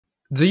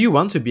Do you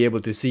want to be able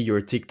to see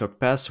your TikTok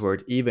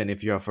password even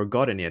if you have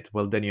forgotten it?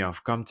 Well, then you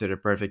have come to the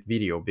perfect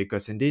video,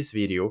 because in this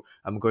video,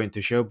 I'm going to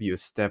show you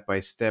step by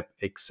step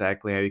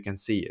exactly how you can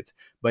see it.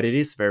 But it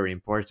is very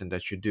important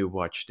that you do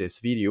watch this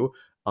video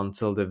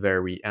until the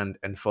very end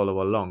and follow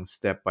along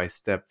step by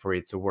step for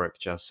it to work,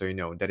 just so you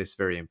know. That is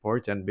very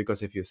important,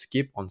 because if you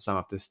skip on some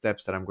of the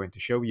steps that I'm going to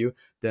show you,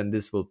 then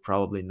this will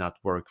probably not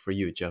work for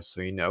you, just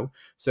so you know.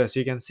 So as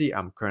you can see,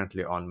 I'm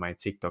currently on my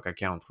TikTok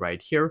account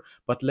right here.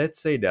 But let's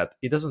say that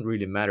it doesn't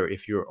really matter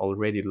if you're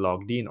already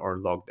logged in or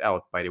logged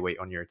out, by the way,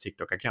 on your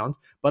TikTok account.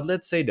 But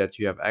let's say that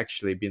you have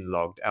actually been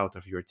logged out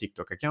of your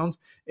TikTok account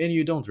and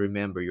you don't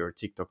remember your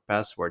TikTok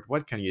password.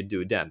 What can you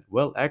do then?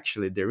 Well,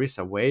 actually, there is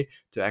a way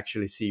to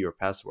actually see your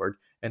password.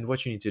 And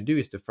what you need to do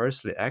is to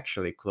firstly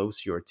actually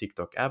close your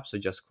TikTok app. So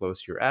just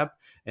close your app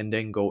and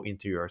then go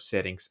into your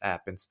settings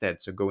app instead.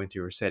 So go into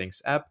your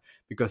settings app,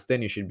 because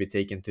then you should be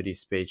taken to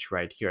this page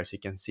right here, as you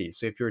can see.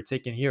 So if you're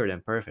taken here,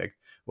 then perfect.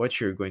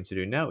 What you're going to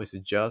do now is to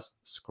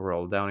just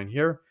scroll down in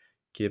here,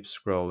 keep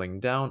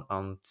scrolling down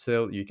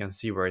until you can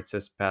see where it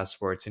says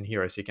passwords in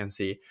here, as you can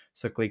see.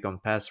 So click on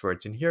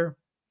passwords in here.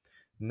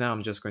 Now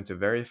I'm just going to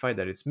verify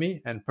that it's me,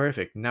 and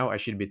perfect. Now I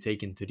should be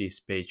taken to this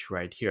page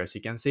right here, as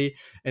you can see.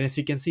 And as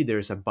you can see,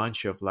 there's a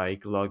bunch of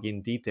like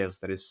login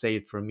details that is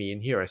saved for me in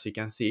here, as you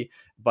can see.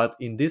 But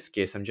in this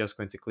case, I'm just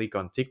going to click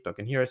on TikTok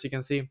in here, as you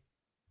can see.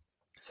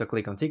 So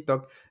click on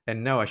TikTok,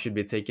 and now I should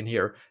be taken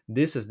here.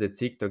 This is the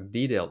TikTok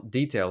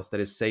details that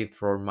is saved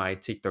for my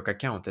TikTok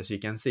account, as you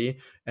can see.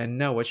 And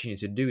now what you need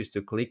to do is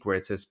to click where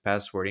it says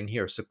password in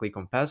here. So click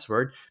on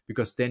password,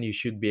 because then you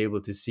should be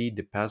able to see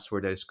the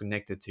password that is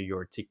connected to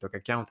your TikTok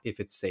account if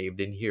it's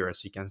saved in here,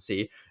 as you can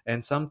see.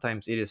 And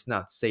sometimes it is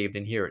not saved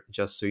in here,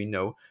 just so you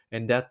know.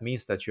 And that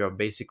means that you have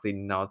basically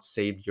not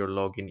saved your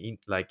login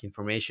like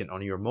information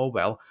on your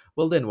mobile.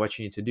 Well, then what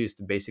you need to do is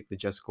to basically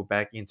just go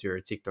back into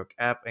your TikTok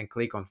app and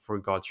click on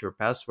forgot your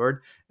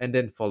password, and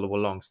then follow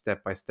along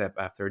step by step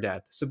after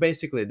that. So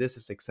basically, this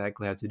is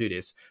exactly how to do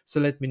this.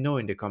 So let me know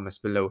in the comments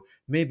below,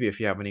 maybe if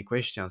you have any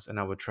questions, and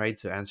I will try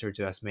to answer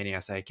to as many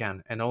as I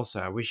can. And also,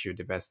 I wish you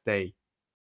the best day.